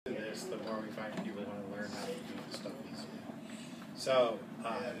this, the more we find people want to learn how to do the stuff easily. So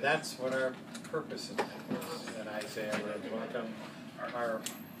that's what our purpose in life is. And I say everyone's welcome.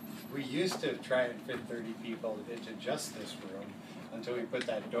 We used to try and fit 30 people into just this room until we put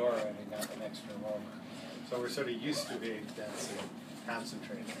that door in and got an extra room. So we're sort of used to being dense and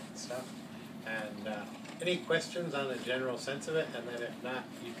concentrated and stuff. And any questions on the general sense of it? And then if not,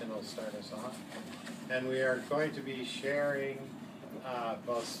 Ethan will start us off. And we are going to be sharing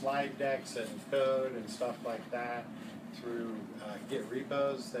both slide decks and code and stuff like that through Git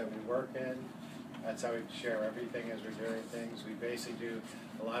repos that we work in. That's how we share everything as we're doing things. We basically do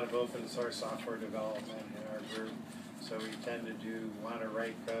a lot of open source software development in our group. So we tend to want to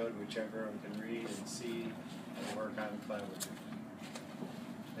write code which everyone can read and see and work on collaboratively.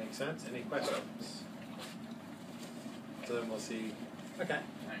 Make sense? Any questions? So then we'll see. Okay.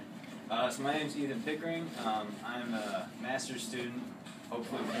 So my name's Ethan Pickering. I'm a master's student,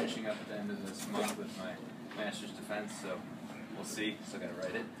 hopefully finishing up at the end of this month with my master's defense, so we'll see. Still got to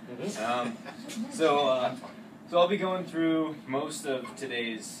write it. So I'll be going through most of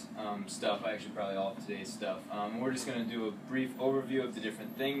today's stuff, actually probably all of today's stuff. We're just going to do a brief overview of the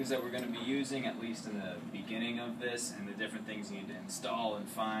different things that we're going to be using, at least in the beginning of this, and the different things you need to install and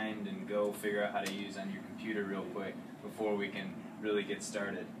find and go figure out how to use on your computer real quick before we can really get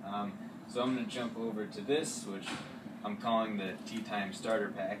started. So I'm going to jump over to this, which I'm calling the TeaTime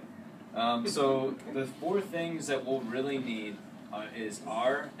Starter Pack. So the 4 things that we'll really need is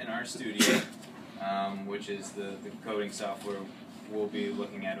R and Rstudio, which is the coding software we'll be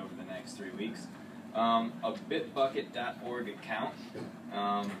looking at over the next 3 weeks. A bitbucket.org account,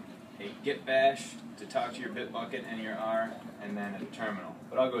 a git bash to talk to your Bitbucket and your R, and then a terminal.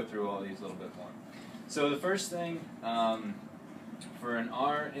 But I'll go through all these a little bit more. So the first thing, for an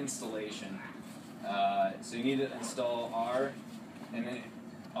R installation, so you need to install R, and then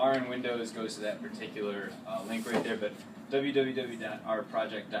R in Windows goes to that particular link right there, but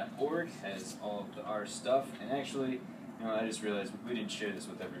www.rproject.org has all of the R stuff, and actually, I just realized we didn't share this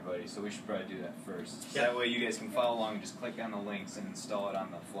with everybody, so we should probably do that first. So that way you guys can follow along and just click on the links and install it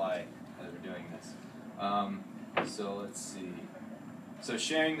on the fly as we're doing this. So let's see. So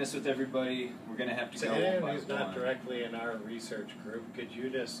sharing this with everybody, we're going to have to go one by anyone who's one. not directly in our research group, could you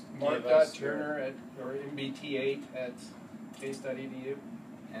just Mark. give us Turner or MBT8 at case.edu.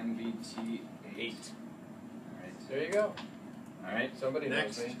 MBT8. Alright. There you go. Alright. Somebody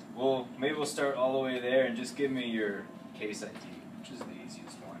Next. knows me. Well, maybe we'll start all the way there and just give me your case ID, which is the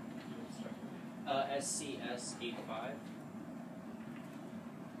easiest one. SCS85.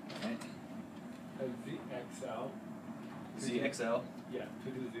 Alright. ZXL. ZXL. Yeah,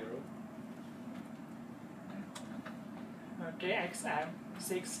 220.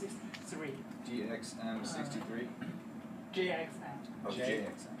 JXM63. GXM63. JXM. Oh, J-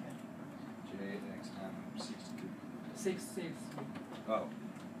 JXM. JXM63. 663. Oh,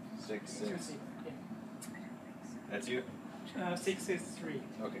 66. Yeah. That's you? 663.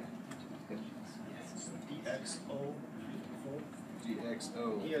 Okay. DXO. GXO.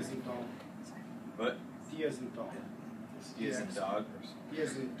 T as in Tom. What? T as in Tom. D as in dog? T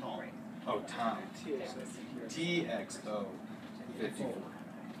as in Tom. Oh, Tom. TXO 54.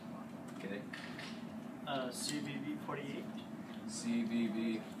 Okay. CBB48.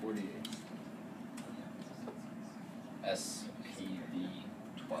 CBB 48. SPV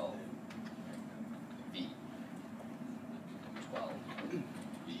 12. V 12.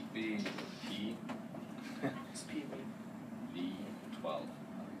 B. P. SPB. V 12.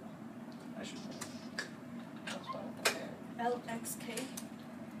 I should. That's fine. LXK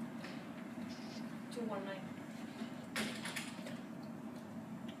 219.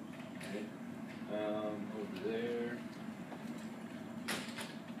 Okay. Over there.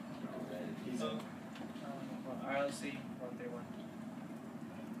 Alright. RLC 131.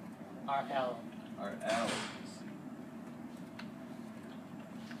 RL. RL.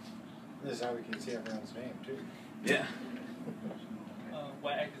 This is how we can see everyone's name, too. Yeah.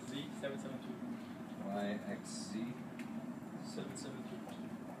 YXZ 772. YXC 772.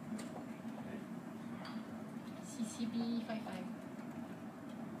 CCB 55.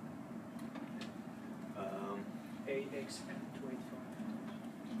 AXM 285.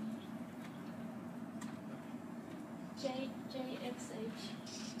 JXH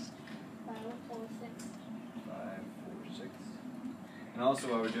 546. 546. And also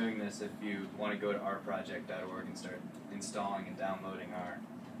while we're doing this, if you want to go to rproject.org and start installing and downloading R,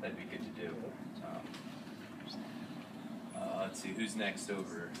 that'd be good to do. Let's see, who's next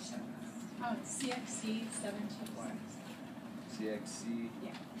over? CXC 724. CXC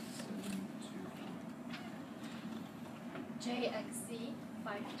Yeah. 724. JXC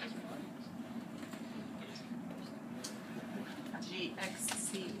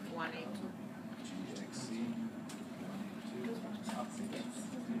GXC182. GXC.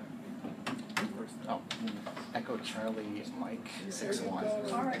 Oh, Echo Charlie Mike 61.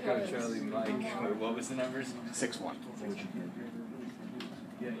 Echo Charlie Mike. Wait, what was the numbers? 61.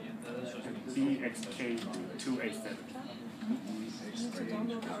 EXK 287.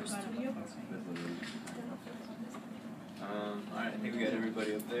 Alright, I think we got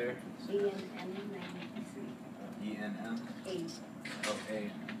everybody up there. ENM 93. ENM. 8. Oh,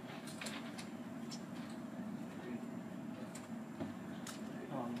 A.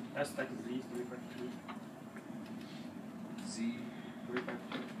 That's like Z 352. Z.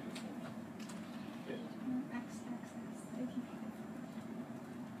 352.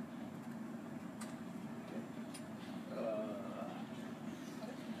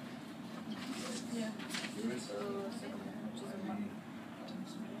 Yeah. Yours?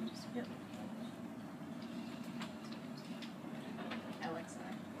 Yep.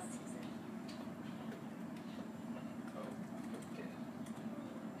 LXI. What's his name? Oh, okay.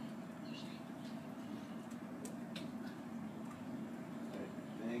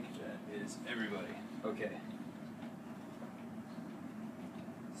 I think that is everybody. Okay.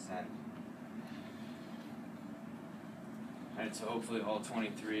 Send. Alright, so hopefully all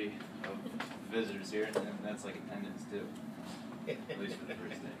 23 of visitors here, and that's like attendance too. At least for the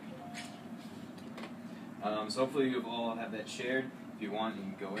first day. So hopefully you all have that shared. If you want, you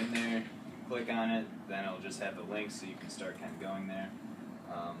can go in there, click on it, then it'll just have the link so you can start kind of going there.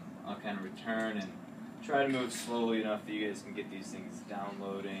 I'll kind of return and try to move slowly enough that you guys can get these things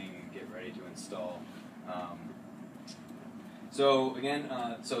downloading and get ready to install. So again,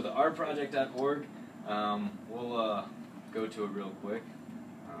 so the rproject.org, we'll go to it real quick,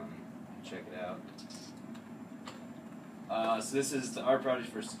 check it out. So this is the R Project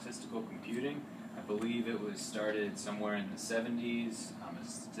for Statistical Computing. I believe it was started somewhere in the 70s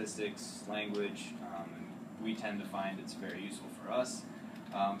as statistics language, and we tend to find it's very useful for us.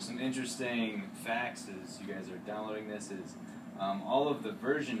 Some interesting facts as you guys are downloading this is all of the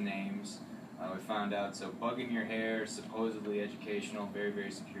version names we found out, so Bug in Your Hair, supposedly educational, very,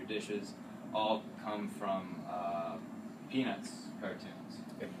 very secure dishes, all come from Peanuts cartoons.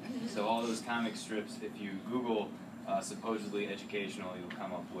 So all those comic strips, if you Google supposedly educational, you'll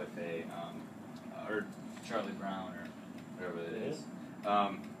come up with or Charlie Brown or whatever it is.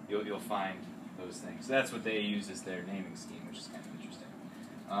 You'll find those things. So that's what they use as their naming scheme, which is kind of interesting.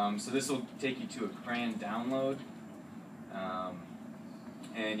 So this will take you to a CRAN download,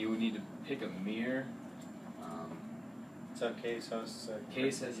 and you would need to pick a mirror. So Case hosts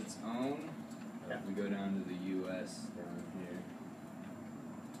Case has its own. Yeah. If we go down to the US down here,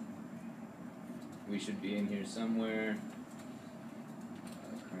 we should be in here somewhere.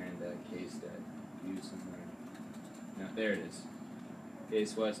 Cran.case.u somewhere. No, there it is.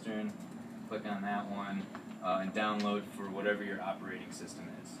 Case Western. Click on that one and download for whatever your operating system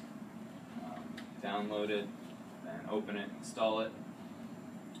is. Download it, then open it, install it.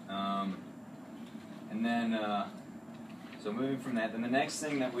 And then, so moving from that, then the next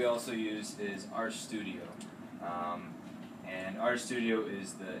thing that we also use is Rstudio. And Rstudio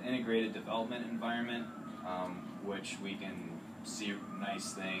is the integrated development environment, which we can see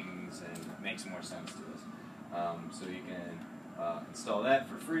nice things and it makes more sense to us. So you can install that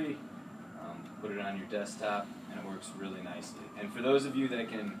for free, put it on your desktop, and it works really nicely. And for those of you that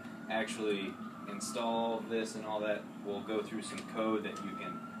can actually install this and all that, we'll go through some code that you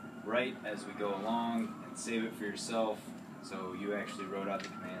can write as we go along and save it for yourself, so you actually wrote out the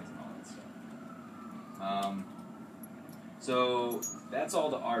commands and all that stuff. So that's all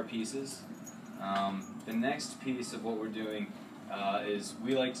the R pieces. The next piece of what we're doing is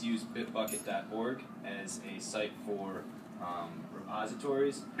we like to use bitbucket.org as a site for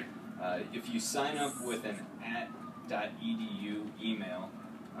repositories. If you sign up with an @.edu email,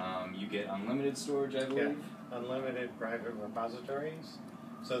 you get unlimited storage, I believe. Yeah, unlimited private repositories.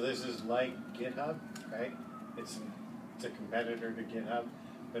 So this is like GitHub, right? It's a competitor to GitHub,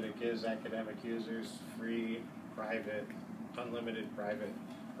 but it gives academic users free, private, unlimited private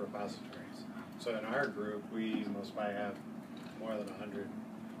repositories. So in our group, we most probably have more than 100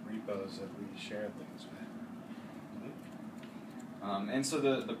 repos that we share things with. And so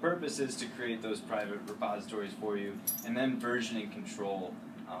the purpose is to create those private repositories for you, and then version and control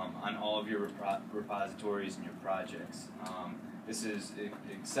on all of your repositories and your projects. This is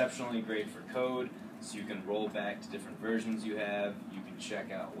exceptionally great for code, so you can roll back to different versions you have. You can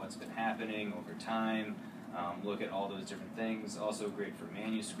check out what's been happening over time, look at all those different things. Also great for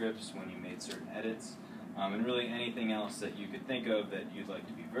manuscripts when you made certain edits. and really anything else that you could think of that you'd like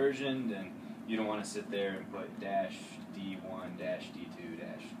to be versioned, and you don't want to sit there and put -D1, -D2,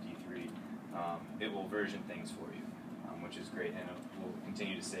 -D3. It will version things for you, which is great, and it will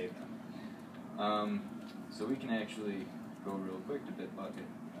continue to save them. So we can actually go real quick to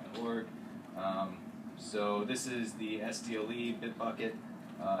bitbucket.org. So this is the SDLE Bitbucket.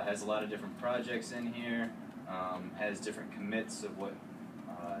 Has a lot of different projects in here. Has different commits of what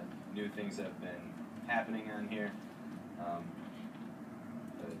new things have been happening on here.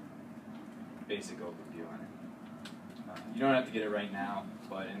 The basic overview on it. You don't have to get it right now,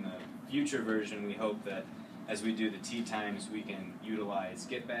 but in the future version, we hope that as we do the TeaTimes, we can utilize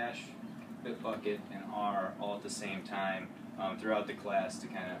Git Bash, Bitbucket, and R all at the same time throughout the class to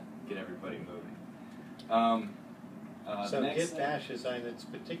kind of get everybody moving. So Git Bash is on it's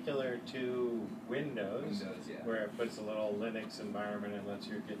particular to Windows, yeah. where it puts a little Linux environment and lets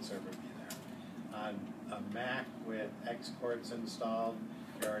your Git server be there. On a Mac with Xports installed,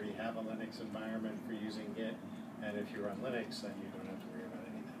 you already have a Linux environment for using Git, and if you run Linux, then you don't have to worry about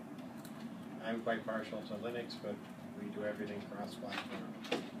anything. I'm quite partial to Linux, but we do everything cross-platform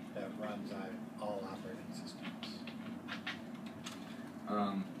that runs on all operating systems.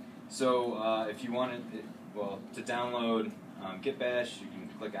 So if you wanted, to download Git Bash, you can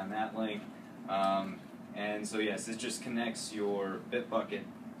click on that link. And so yes, it just connects your Bitbucket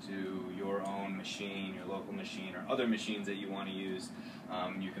to your own machine, your local machine, or other machines that you want to use.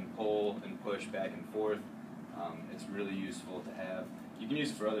 You can pull and push back and forth. It's really useful to have. You can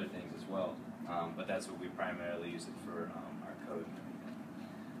use it for other things as well, but that's what we primarily use it for, our code and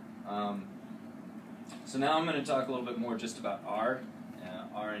everything. So now I'm going to talk a little bit more just about R.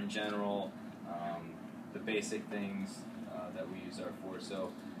 R in general, the basic things that we use R for.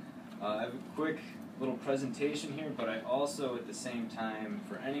 So I have a quick little presentation here, but I also at the same time,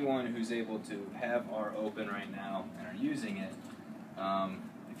 for anyone who's able to have R open right now and are using it,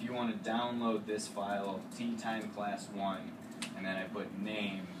 if you want to download this file, TeaTime class 1, and then I put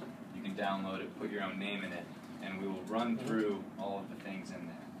name, you can download it, put your own name in it, and we will run through all of the things in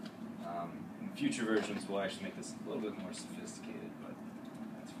there. In future versions, we'll actually make this a little bit more sophisticated, but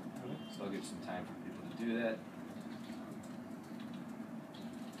that's for now. So I'll give some time for people to do that.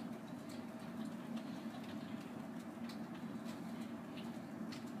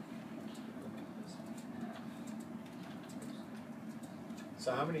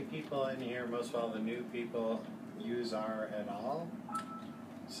 So how many people in here, most of all the new people, use R at all?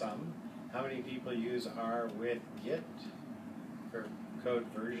 Some. How many people use R with Git for code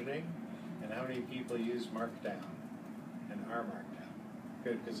versioning? And how many people use Markdown and R Markdown?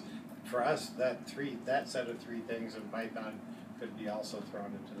 Good, because for us, that set of three things in Python could be also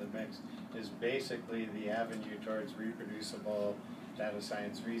thrown into the mix, is basically the avenue towards reproducible data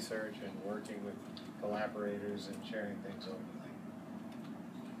science research and working with collaborators and sharing things openly.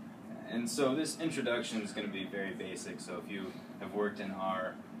 And so this introduction is going to be very basic, so if you have worked in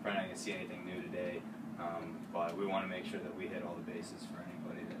R, probably not going to see anything new today, but we want to make sure that we hit all the bases for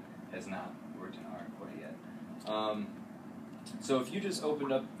anybody that has not worked in R quite yet. So if you just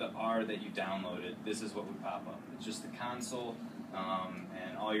opened up the R that you downloaded, this is what would pop up. It's just the console,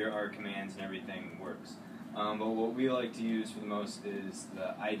 and all your R commands and everything works. But what we like to use for the most is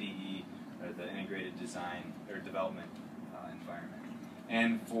the IDE, or the Integrated Design or Development environment.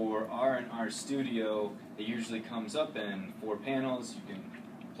 And for R and Rstudio, it usually comes up in 4 panels. You can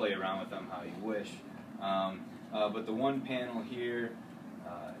play around with them how you wish. But the one panel here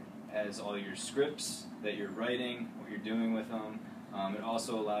has all your scripts that you're writing, what you're doing with them. It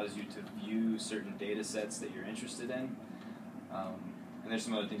also allows you to view certain data sets that you're interested in. And there's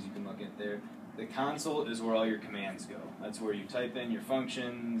some other things you can look at there. The console is where all your commands go. That's where you type in your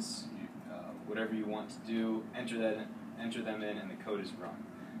functions, whatever you want to do, enter them in, and the code is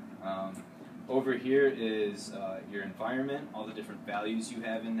run. Over here is your environment, all the different values you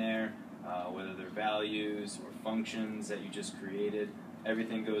have in there, whether they're values or functions that you just created.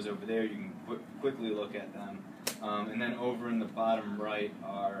 Everything goes over there. You can quickly look at them. And then over in the bottom right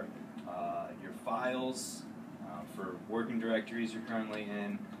are your files for working directories you're currently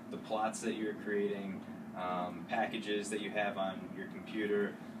in, the plots that you're creating, packages that you have on your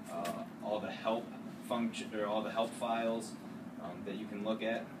computer, all the help function or all the help files that you can look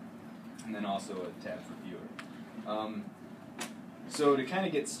at, and then also a tab for viewer. So to kind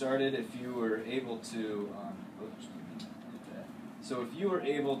of get started, if you were able to,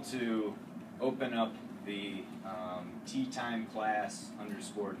 open up the TeaTime class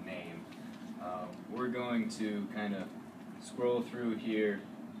 _ name, we're going to kind of scroll through here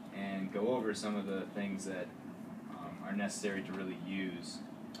and go over some of the things that are necessary to really use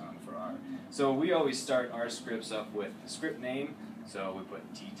for R. So we always start our scripts up with the script name. So we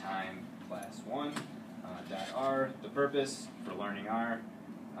put TeaTime class 1 .R, the purpose for learning R,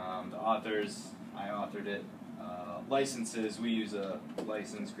 the authors, I authored it, licenses, we use a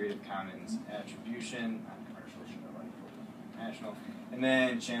license Creative Commons attribution, not commercial, should have like national, and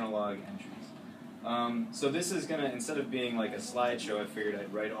then channel log entries. So this is gonna, instead of being like a slideshow, I figured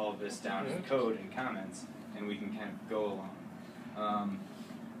I'd write all of this down in code and comments, and we can kind of go along.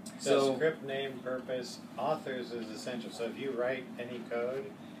 So script name, purpose, authors is essential. So if you write any code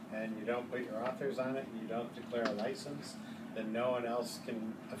and you don't put your authors on it and you don't declare a license, then no one else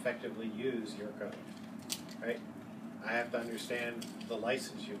can effectively use your code, right? I have to understand the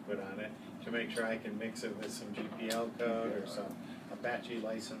license you put on it to make sure I can mix it with some GPL code or some Apache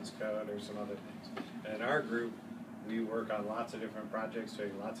license code or some other things. And in our group, we work on lots of different projects,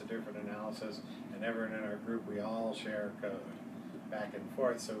 doing lots of different analysis, and everyone in our group, we all share code back and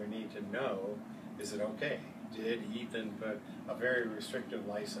forth, so we need to know, is it okay? Did Ethan put a very restrictive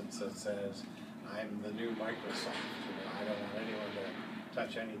license that says, I'm the new Microsoft, I don't want anyone to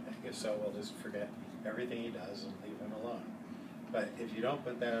touch anything? If so, we'll just forget everything he does and leave him alone. But if you don't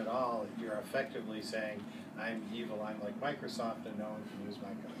put that at all, you're effectively saying, I'm evil, I'm like Microsoft, and no one can use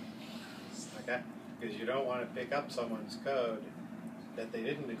my code. Okay? Because you don't want to pick up someone's code that they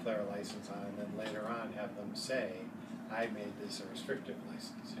didn't declare a license on, and then later on have them say, I made this a restrictive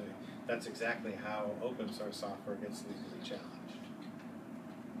license. That's exactly how open source software gets legally challenged.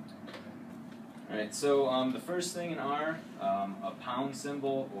 Alright, so the first thing in R, a pound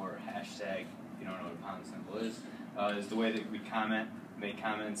symbol or hashtag, if you don't know what a pound symbol is the way that we make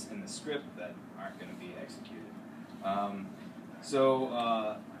comments in the script that aren't going to be executed.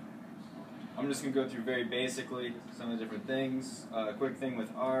 I'm just going to go through very basically some of the different things. A quick thing with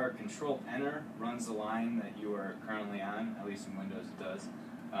R, Control-Enter runs the line that you are currently on, at least in Windows it does.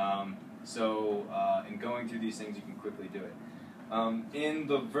 In going through these things, you can quickly do it. In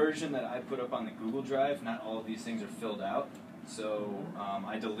the version that I put up on the Google Drive, not all of these things are filled out. So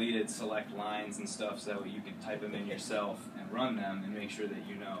I deleted select lines and stuff so that you can type them in yourself and run them and make sure that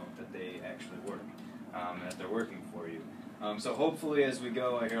you know that they actually work, and that they're working for you. So hopefully as we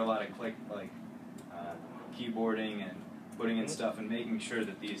go, I hear a lot of keyboarding and putting in stuff and making sure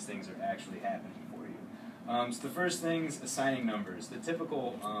that these things are actually happening for you. So the first thing is assigning numbers. The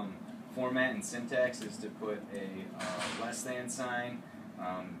typical format and syntax is to put a less than sign,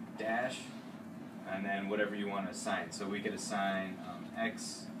 dash, and then whatever you want to assign. So we could assign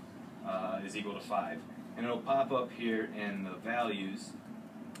x is equal to 5. And it'll pop up here in the values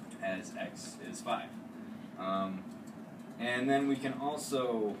as x is 5. And then we can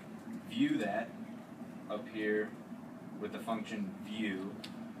also view that up here with the function view.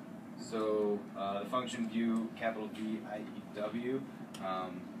 So the function view, capital V-I-E-W,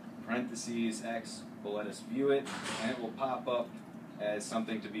 parentheses x will let us view it, and it will pop up as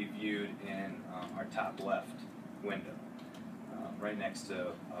something to be viewed in our top left window, right next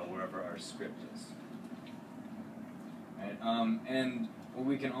to wherever our script is. Right? And what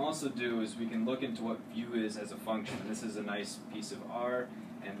we can also do is we can look into what view is as a function. This is a nice piece of R,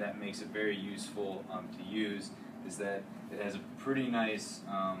 and that makes it very useful to use, is that it has a pretty nice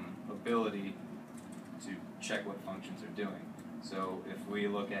ability to check what functions are doing. So if we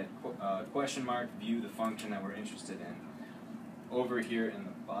look at question mark, view the function that we're interested in, over here in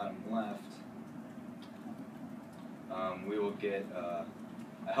the bottom left, we will get a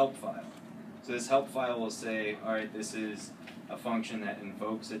help file. So this help file will say, all right, this is a function that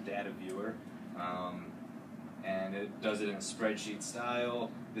invokes a data viewer, and it does it in a spreadsheet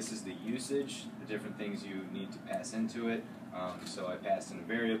style. This is the usage, the different things you need to pass into it. So I passed in a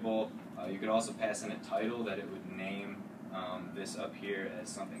variable. You could also pass in a title that it would name this up here as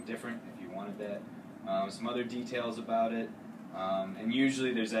something different if you wanted that. Some other details about it. And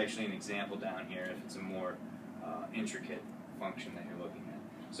usually there's actually an example down here if it's a more intricate function that you're looking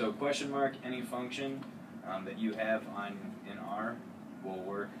at. So question mark, any function that you have in R will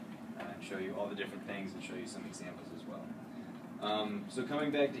work and show you all the different things and show you some examples as well. So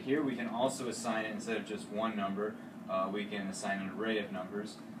coming back to here, we can also assign it, instead of just one number, we can assign an array of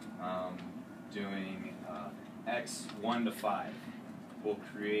numbers. Doing x 1 to 5 will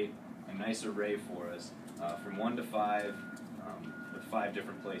create a nice array for us from 1 to 5 with 5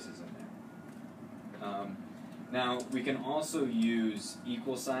 different places in there. Now we can also use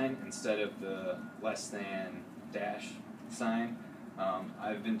equal sign instead of the less than dash sign.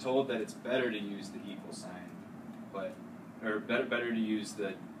 I've been told that it's better to use the equal sign, or better to use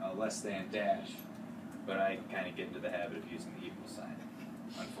the less than dash, but I kind of get into the habit of using the equal sign,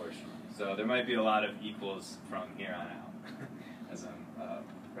 unfortunately. So there might be a lot of equals from here on out as I'm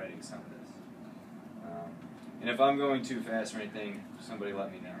writing some of this. And if I'm going too fast or anything, somebody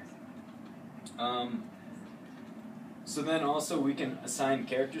let me know. So then also we can assign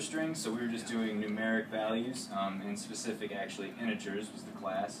character strings, so we were just doing numeric values, and specific actually integers was the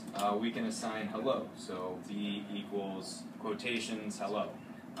class. We can assign hello, so b equals quotations hello.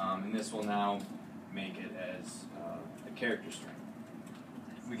 And this will now make it as a character string.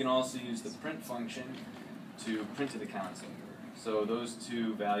 We can also use the print function to print to the console. So those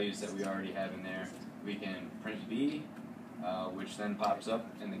two values that we already have in there, we can print b, which then pops up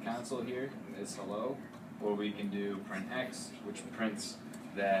in the console here, as hello, or we can do print x, which prints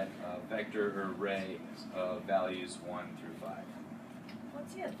that vector or array of values 1 through 5.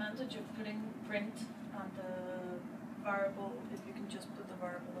 What's the advantage of putting print on the variable if you can just put the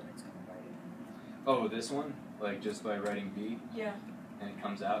variable and it's converted? Oh, this one? Like just by writing b Yeah. and it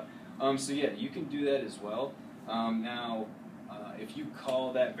comes out? So yeah, you can do that as well. Now, if you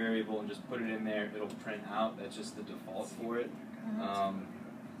call that variable and just put it in there, it'll print out. That's just the default for it.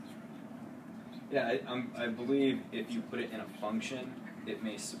 Yeah, I believe if you put it in a function, it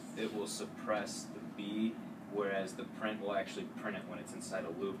will suppress the b, whereas the print will actually print it when it's inside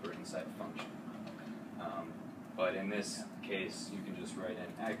a loop or inside a function. But in this case, you can just write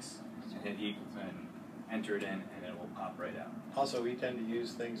in x and hit equal and enter it in, and it will pop right out. Also, we tend to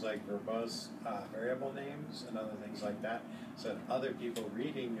use things like verbose variable names and other things like that, so that other people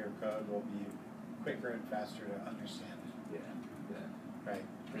reading your code will be quicker and faster to understand it. Yeah, Right.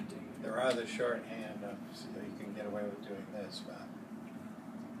 printing. There are the shorthand of, so you can get away with doing this, but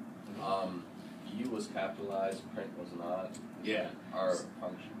U was capitalized, print was not. Yeah. Our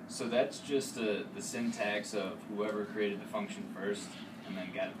function. So that's just the syntax of whoever created the function first and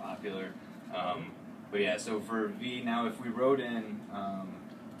then got it popular. But yeah, so for v, now if we wrote in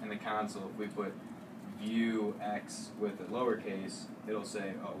the console, if we put view x with a lowercase, it'll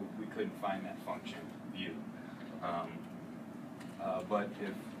say, oh, we couldn't find that function, view. But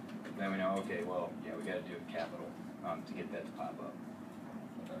if then we know, okay, well, yeah, we got to do a capital to get that to pop up.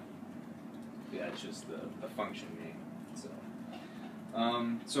 Yeah, it's just the function name itself.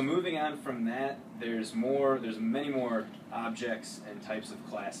 So moving on from that, there's many more objects and types of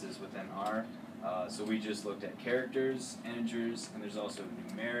classes within R. So we just looked at characters, integers, and there's also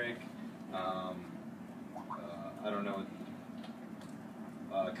numeric,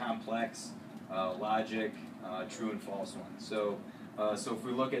 complex, logic, true and false ones. So if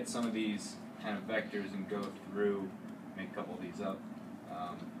we look at some of these kind of vectors and go through, make a couple of these up,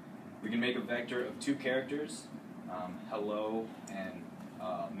 we can make a vector of two characters, hello and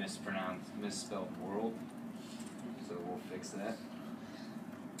misspelled world. So we'll fix that.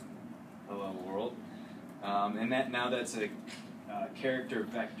 Hello world. And that's a character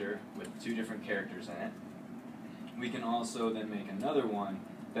vector with two different characters in it. We can also then make another one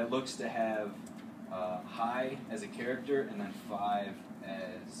that looks to have hi as a character and then 5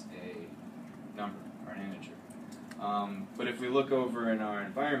 as a number or an integer. But if we look over in our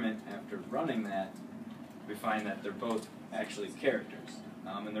environment after running that, we find that they're both actually characters.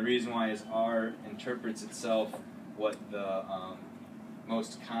 And the reason why is R interprets itself what the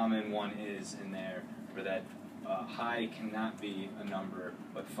most common one is in there, for that hi cannot be a number,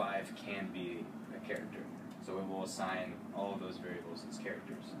 but 5 can be a character. So it will assign all of those variables as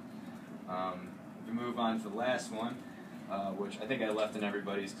characters. If we move on to the last one, which I think I left in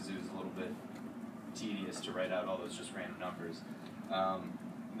everybody's because it was a little bit tedious to write out all those just random numbers.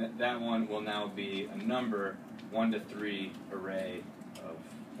 That one will now be a number 1 to 3 array of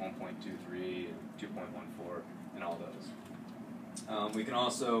 1.23 and 2.14 and all those. We can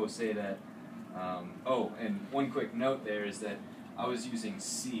also say that, and one quick note there is that I was using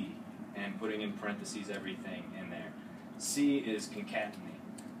C and putting in parentheses everything in there. C is concatenate,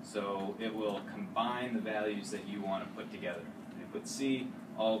 so it will combine the values that you want to put together. You put C,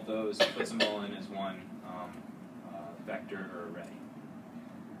 all of those, puts them all in as one vector or array.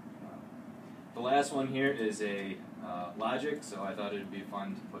 The last one here is a logic, so I thought it would be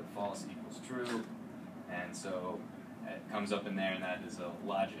fun to put false equals true, and so it comes up in there, and that is a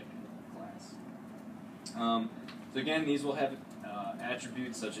logic class. So again, these will have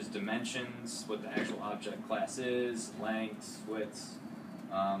attributes such as dimensions, what the actual object class is, lengths, widths.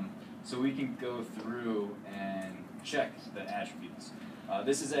 So we can go through and check the attributes.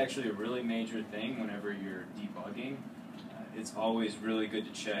 This is actually a really major thing whenever you're debugging. It's always really good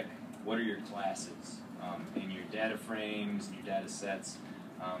to check what are your classes in your data frames, in your data sets,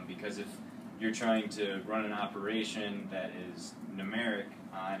 because if you're trying to run an operation that is numeric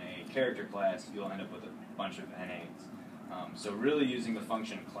on a character class, you'll end up with a bunch of NAs. So really using the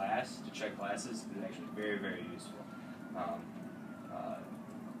function class to check classes is actually very, very useful.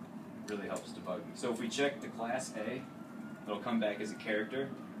 really helps debugging. So if we check the class A, it'll come back as a character.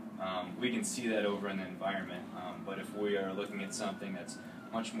 We can see that over in the environment, but if we are looking at something that's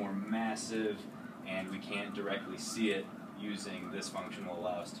much more massive and we can't directly see it, using this function will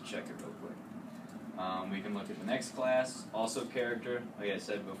allow us to check it real quick. We can look at the next class, also character. Like I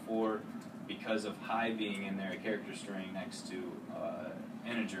said before, because of high being in there, a character string next to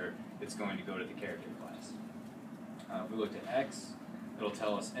integer, it's going to go to the character class. If we looked at X, it'll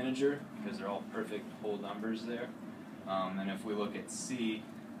tell us integer because they're all perfect whole numbers there. And if we look at C,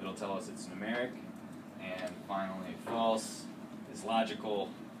 it'll tell us it's numeric. And finally, false is logical.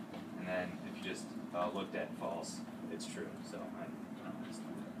 And then if you just looked at false, it's true. So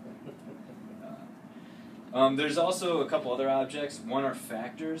there's also a couple other objects. One are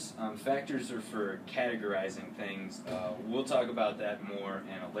factors. Factors are for categorizing things. We'll talk about that more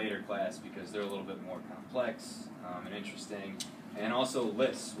in a later class because they're a little bit more complex and interesting. And also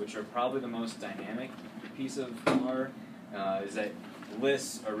lists, which are probably the most dynamic piece of R, is that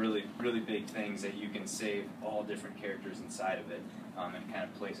lists are really, really big things that you can save all different characters inside of it, and it kind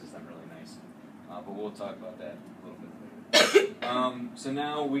of places them really nicely. But we'll talk about that a little bit later. So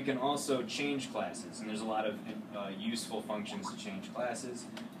now we can also change classes, and there's a lot of useful functions to change classes.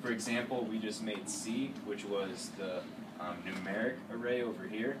 For example, we just made C, which was the numeric array over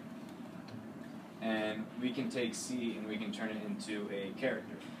here. And we can take C and we can turn it into a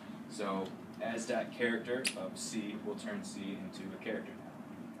character. So as.character of C will turn C into a character.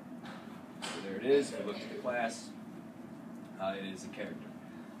 So there it is. If we look at the class, it is a character.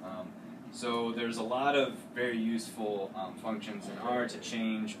 So there's a lot of very useful functions in R to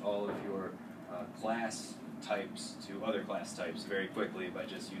change all of your class types to other class types very quickly by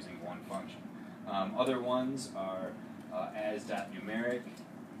just using one function. Other ones are as.numeric,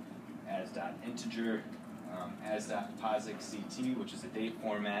 as.integer, as.posicct, which is a date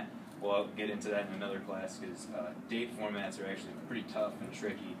format. We'll get into that in another class because date formats are actually pretty tough and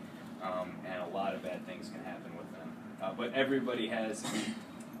tricky, and a lot of bad things can happen with them. But everybody has,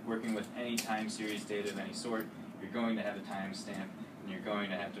 working with any time series data of any sort, you're going to have a timestamp, and you're going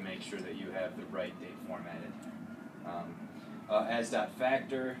to have to make sure that you have the right date format in there.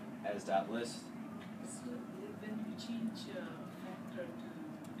 As.factor, as.list. So when you change factor to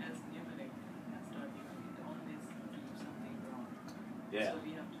as numeric, as not numeric, it always do something wrong. Yeah. So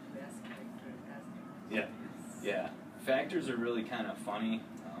we have to do as character, as numeric. Yeah. Yeah. Factors are really kind of funny.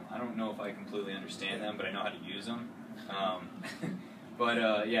 I don't know if I completely understand them, but I know how to use them.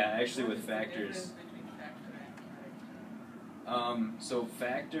 But yeah, actually with factors. What is the difference between factor and character? So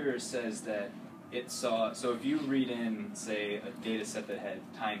factor says that it saw, so if you read in, say, a data set that had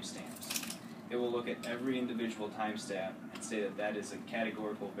timestamps, it will look at every individual timestamp and say that that is a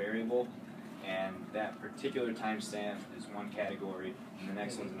categorical variable, and that particular timestamp is one category, and the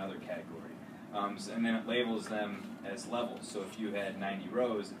next one's another category. And then it labels them as levels. So if you had 90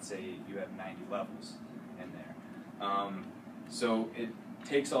 rows, it'd say you have 90 levels in there. So it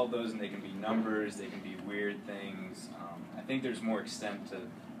takes all those, and they can be numbers, they can be weird things. I think there's more extent to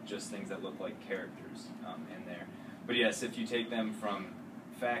just things that look like characters in there. But yes, if you take them from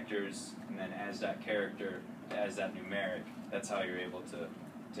factors and then as.character to as.numeric, that's how you're able to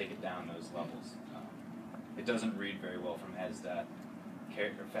take it down those levels. It doesn't read very well from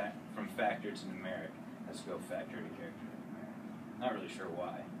from factor to numeric. It has to go factor to character to numeric. Not really sure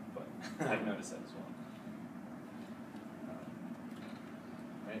why, but I've noticed that as well.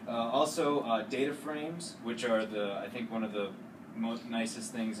 Also, data frames, which are I think one of the most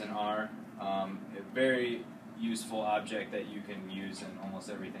nicest things in R. A very useful object that you can use in almost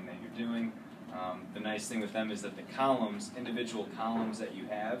everything that you're doing. The nice thing with them is that the columns, individual columns that you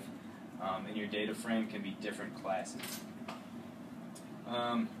have in your data frame can be different classes.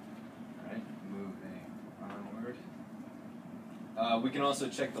 Alright, moving onward. We can also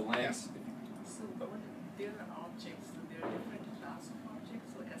check the lengths. So there are objects, so there are different class of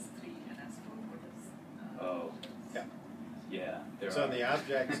objects, so S3 and S4, what is? Oh, yeah. Yeah, there So are. in the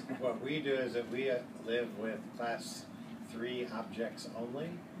objects, what we do is that we live with class 3 objects only,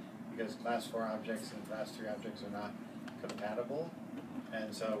 because class 4 objects and class 3 objects are not compatible.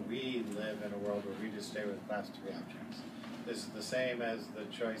 And so we live in a world where we just stay with class 3 objects. This is the same as the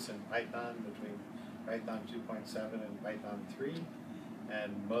choice in Python between Python 2.7 and Python 3.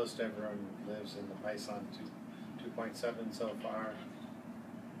 And most everyone lives in the Python 2.7 so far.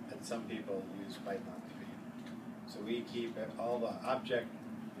 And some people use Python 3. So we keep all the object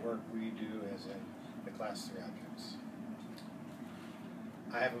work we do as in the class 3 objects.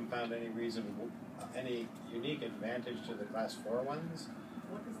 I haven't found any reason, any unique advantage to the class 4 ones.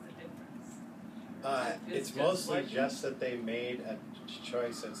 What is the difference? It's mostly just that they made a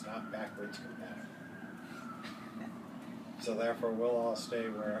choice that's not backwards compatible. So therefore, we'll all stay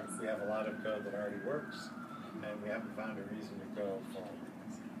where we have a lot of code that already works, and we haven't found a reason to go forward.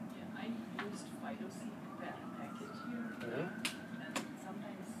 Yeah, I used Fido-C package here, and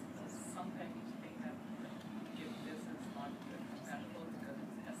sometimes some package they have give this is not compatible because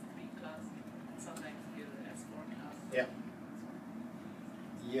it's S3 class, and sometimes give S4 class. Yeah.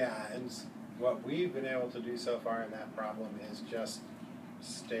 Yeah, and what we've been able to do so far in that problem is just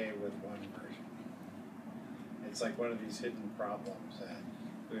stay with one version. It's like one of these hidden problems that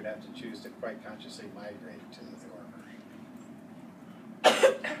we would have to choose to quite consciously migrate to the newer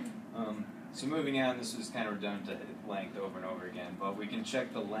version. So moving on, this is kind of redundant to hit length over and over again, but we can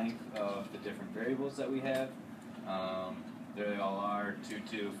check the length of the different variables that we have. There they all are, 2,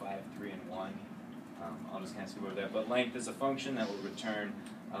 2, 5, 3, and 1. I'll just kind of skip over that. But length is a function that will return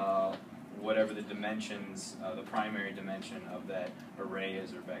whatever the dimensions, the primary dimension of that array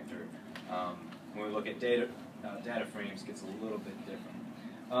is or vector. When we look at data frames, it gets a little bit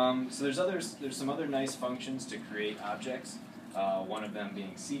different. So there's some other nice functions to create objects. One of them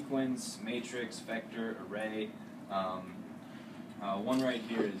being sequence, matrix, vector, array. One right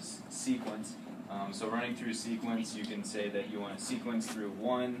here is sequence. So running through sequence, you can say that you want to sequence through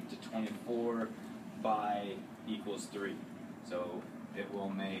 1 to 24 by equals 3. So it will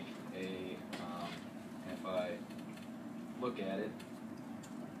make a, if I look at it,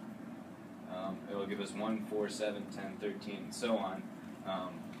 it will give us 1, 4, 7, 10, 13, and so on.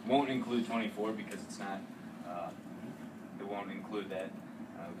 Won't include 24 because it's not, it won't include that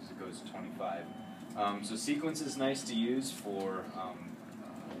because it goes to 25. So sequence is nice to use for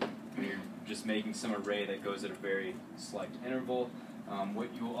when you're just making some array that goes at a very select interval.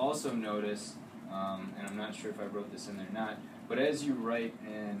 What you will also notice, and I'm not sure if I wrote this in there or not, but as you write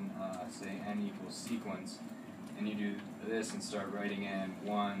in, say, n equals sequence, and you do this and start writing in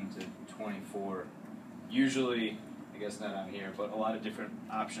 1 to 24, usually, I guess not on here, but a lot of different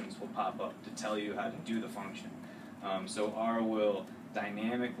options will pop up to tell you how to do the function. So R will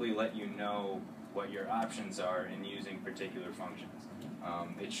dynamically let you know what your options are in using particular functions.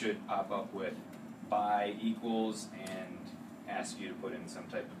 It should pop up with by equals and ask you to put in some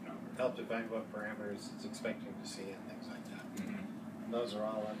type of number. Help define what parameters it's expecting to see and things like that. And those are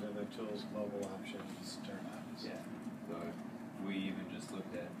all under the tools global options turn ons. Yeah. So if we even just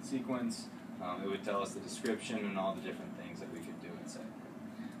looked at sequence, it would tell us the description and all the different things that we could do inside.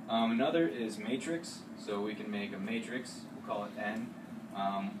 Another is matrix. So we can make a matrix. We'll call it n.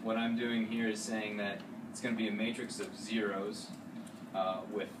 What I'm doing here is saying that it's going to be a matrix of zeros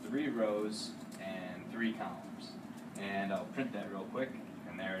with 3 rows and 3 columns. And I'll print that real quick,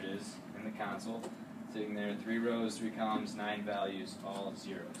 and there it is in the console. Sitting there, 3 rows, 3 columns, 9 values, all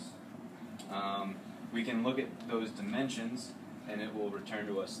zeros. We can look at those dimensions, and it will return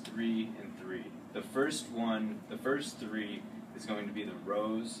to us 3 and 3. The first 3 is going to be the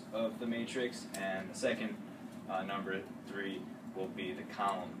rows of the matrix, and the second number 3 will be the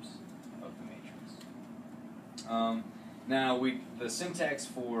columns of the matrix. Now, the syntax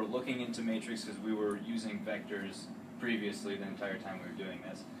for looking into matrix, because we were using vectors previously the entire time we were doing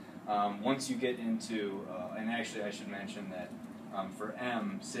this, once you get into, and actually I should mention that for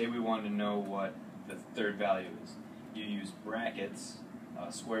M, say we wanted to know what the third value is. You use brackets,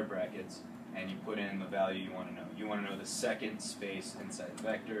 square brackets, and you put in the value you want to know. You want to know the second space inside the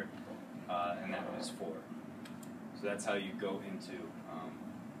vector, and that was 4. So that's how you go into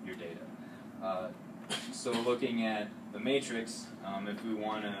your data. So looking at the matrix, if we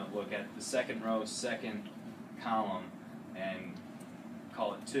want to look at the second row, second column, and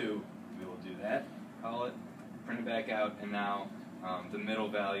call it 2, we will do that, call it, print it back out, and now the middle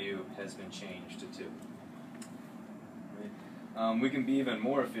value has been changed to 2. We can be even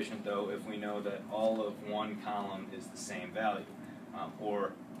more efficient, though, if we know that all of one column is the same value,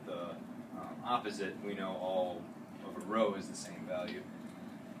 or the opposite, we know all of a row is the same value.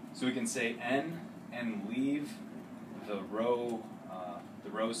 So we can say n and leave the row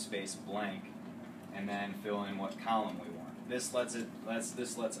space blank, and then fill in what column we want. This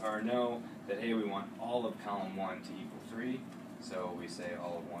lets R know that, hey, we want all of column 1 to equal 3. So we say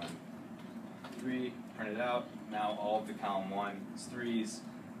all of 1, 3, print it out. Now all of the column 1 is 3s,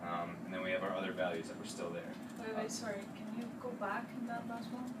 and then we have our other values that were still there. Wait, sorry. Can you go back in that last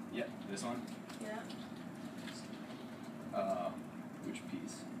one? Yep, this one. Yeah. Which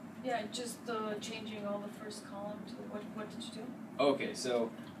piece? Yeah, just changing all the first column to what did you do? Okay, so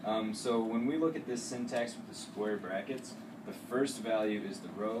when we look at this syntax with the square brackets, the first value is the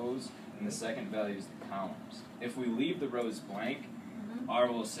rows, and the second value is the columns. If we leave the rows blank,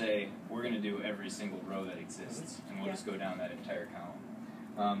 R will say, we're going to do every single row that exists, and we'll Yeah. just go down that entire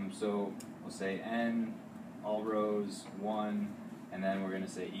column. So we'll say n, all rows, 1, and then we're going to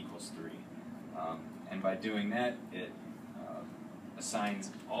say equals 3. And by doing that, it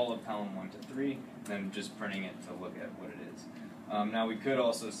assigns all of column 1 to 3, and then just printing it to look at what it is. Now we could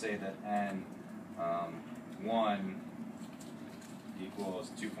also say that n 1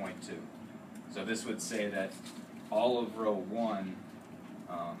 equals 2.2. So this would say that all of row 1,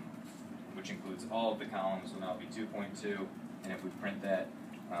 which includes all of the columns, will now be 2.2, and if we print that,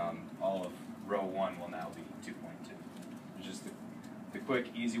 all of row 1 will now be 2.2. It's just the quick,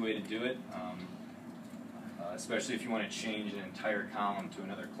 easy way to do it, especially if you want to change an entire column to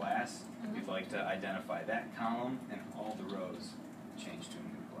another class. You'd like to identify that column and all the rows change to a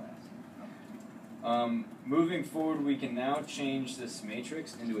new class. Moving forward, we can now change this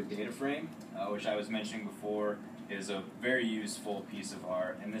matrix into a data frame, which I was mentioning before is a very useful piece of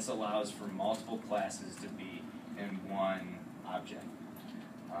art, and this allows for multiple classes to be in one object.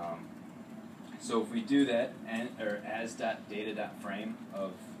 So if we do that, as.data.frame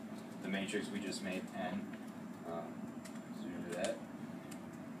of the matrix we just made, n, so we do that.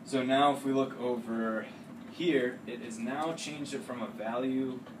 So now if we look over here, it has now changed it from a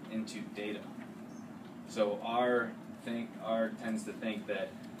value into data. So R tends to think that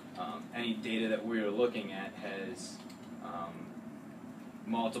any data that we're looking at has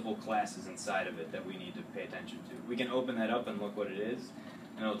multiple classes inside of it that we need to pay attention to. We can open that up and look what it is,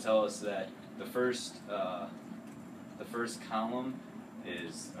 and it'll tell us that the first column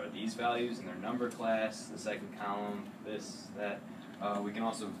are these values in their number class. The second column, this, that. We can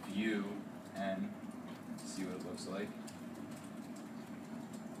also view and see what it looks like.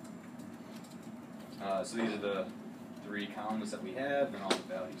 So these are the 3 columns that we have and all the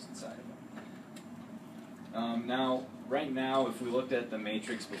values inside of them. Now, right now, if we looked at the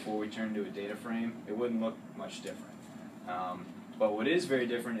matrix before we turned to a data frame, it wouldn't look much different. But what is very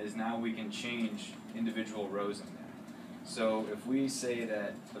different is now we can change individual rows in there. So if we say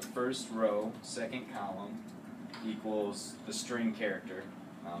that the first row, second column, equals the string character,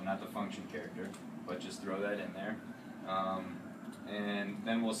 not the function character, but just throw that in there. And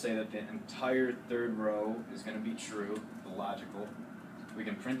then we'll say that the entire third row is going to be true, the logical. We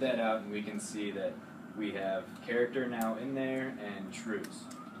can print that out and we can see that we have character now in there and trues.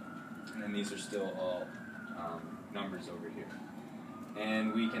 And then these are still all numbers over here.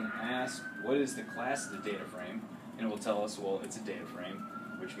 And we can ask, what is the class of the data frame? And it will tell us, well, it's a data frame,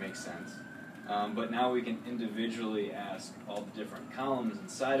 which makes sense. But now we can individually ask all the different columns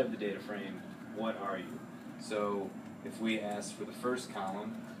inside of the data frame, what are you? So if we ask for the first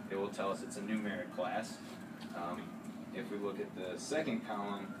column, it will tell us it's a numeric class. If we look at the second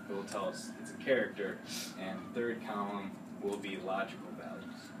column, it will tell us it's a character, and the third column will be logical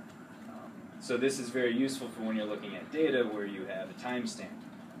values. So this is very useful for when you're looking at data where you have a timestamp.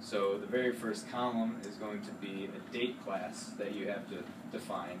 So the very first column is going to be a date class that you have to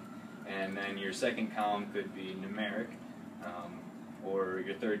define, and then your second column could be numeric, or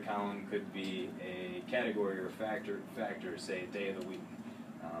your third column could be a category or factor, say day of the week,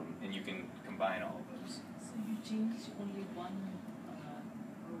 and you can combine all of those. So you change only one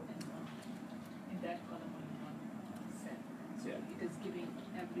row and one, in that column only one set. So Yeah. it is giving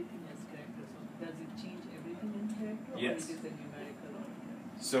everything as character. So does it change everything in character, Yes. or it is a numerical or?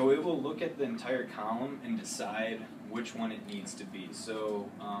 So it will look at the entire column and decide which one it needs to be. So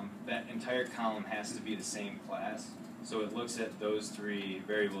that entire column has to be the same class. So it looks at those 3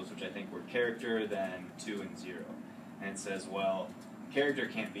 variables, which I think were character, then 2 and 0. And it says, well, character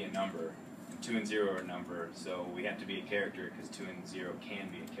can't be a number, 2 and 0 are a number, so we have to be a character because 2 and 0 can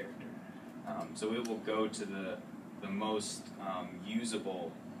be a character. So it will go to the most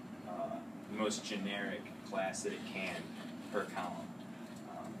usable, most generic class that it can per column.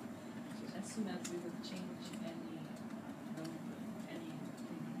 So as soon as we will change any number, any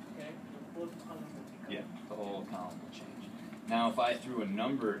character, the whole column will become. Yeah, the whole column will change. Now, if I threw a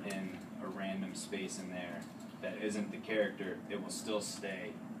number in a random space in there that isn't the character, it will still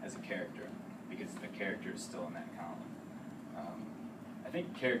stay as a character because the character is still in that column. I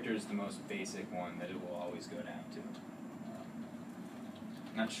think character is the most basic one that it will always go down to.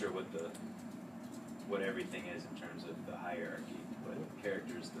 Not sure what everything is in terms of the hierarchy, but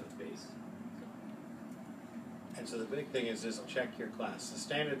character is the base. And so the big thing is just check your class. The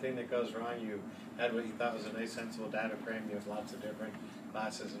standard thing that goes wrong, you had what you thought was a nice sensible data frame, you have lots of different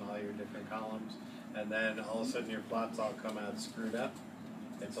classes in all your different columns, and then all of a sudden your plots all come out screwed up.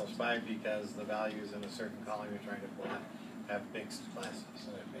 It's all spied because the values in a certain column you're trying to plot have mixed classes,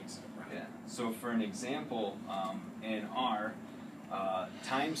 so it makes it a problem. Yeah. So for an example, in R,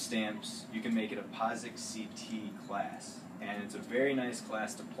 timestamps, you can make it a POSIX CT class, and it's a very nice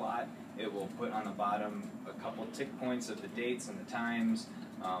class to plot. It will put on the bottom a couple tick points of the dates and the times,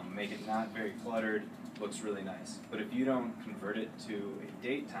 make it not very cluttered, looks really nice. But if you don't convert it to a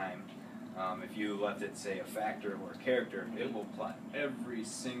date time, if you left it, say, a factor or a character, it will plot every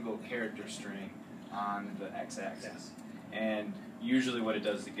single character string on the x-axis. And usually what it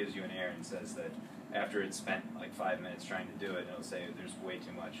does is it gives you an error and says that after it's spent like 5 minutes trying to do it, it'll say there's way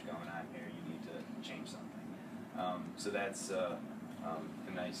too much going on here, you need to change something. So that's the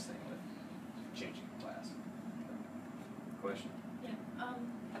nice thing with changing the class. Question? Yeah,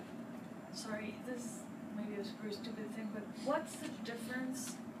 sorry, this may be a very stupid thing, but what's the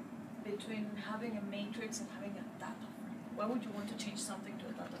difference between having a matrix and having a data frame? Why would you want to change something to a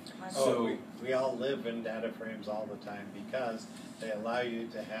data frame? So we all live in data frames all the time because they allow you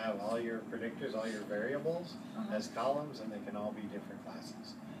to have all your predictors, all your variables as columns, and they can all be different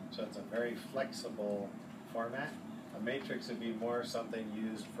classes. So it's a very flexible format. A matrix would be more something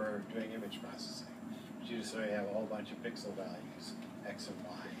used for doing image processing. You just sort of have a whole bunch of pixel values, X and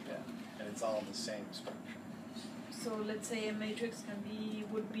Y, and it's all the same structure. So let's say a matrix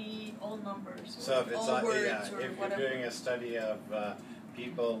would be all numbers, or so if it's all words, or if whatever. you're doing a study of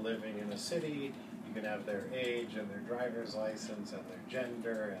people living in a city, you can have their age and their driver's license and their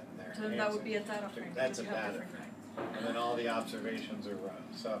gender and their So then that would be a data frame. That's a because you have data different frame. kinds. And then all the observations are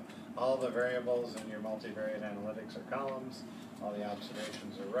rows. So all the variables in your multivariate analytics are columns, all the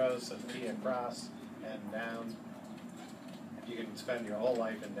observations are rows, so P across and down. You can spend your whole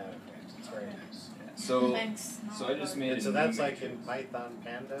life in data frames. It's very nice. So, Thanks. so I just made And a so new that's like in matrix. Python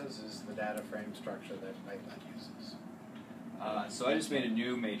pandas is the data frame structure that Python uses. So I just made a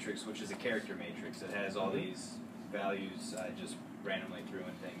new matrix, which is a character matrix. It has all these values I just randomly threw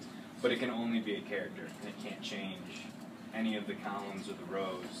in things. But it can only be a character, and it can't change any of the columns or the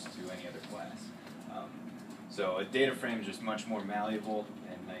rows to any other class. So a data frame is just much more malleable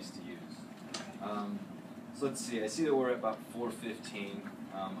and nice to use. So let's see, I see that we're at about 4:15.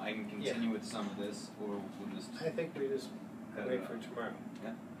 I can continue with some of this, or we'll just... I think we just cut wait it for off. tomorrow.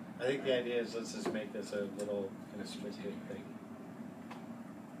 Yeah. I think the idea is let's just make this a little constricted thing.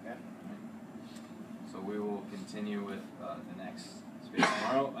 Yeah. So we will continue with the next space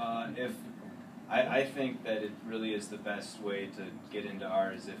tomorrow. I think that it really is the best way to get into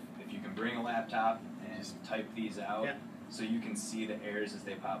R is if you can bring a laptop and just type these out, so you can see the errors as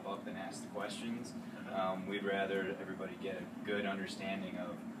they pop up and ask the questions. We'd rather everybody get a good understanding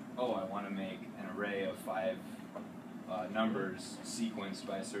of, oh, I want to make an array of 5 numbers sequenced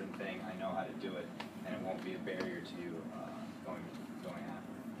by a certain thing. I know how to do it, and it won't be a barrier to you going on.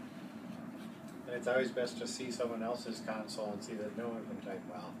 And it's always best to see someone else's console and see that no one can type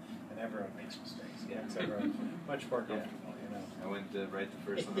well, and everyone makes mistakes. Yeah. Makes everyone much more comfortable, you know. I went to write the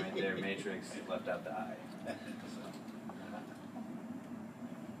first one right there, matrix, left out the I.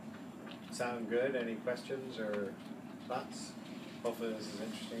 Sound good? Any questions or thoughts? Hopefully this is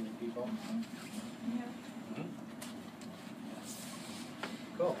interesting to people. Yeah.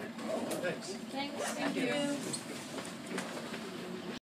 Cool. Thanks. Thanks. Thank you.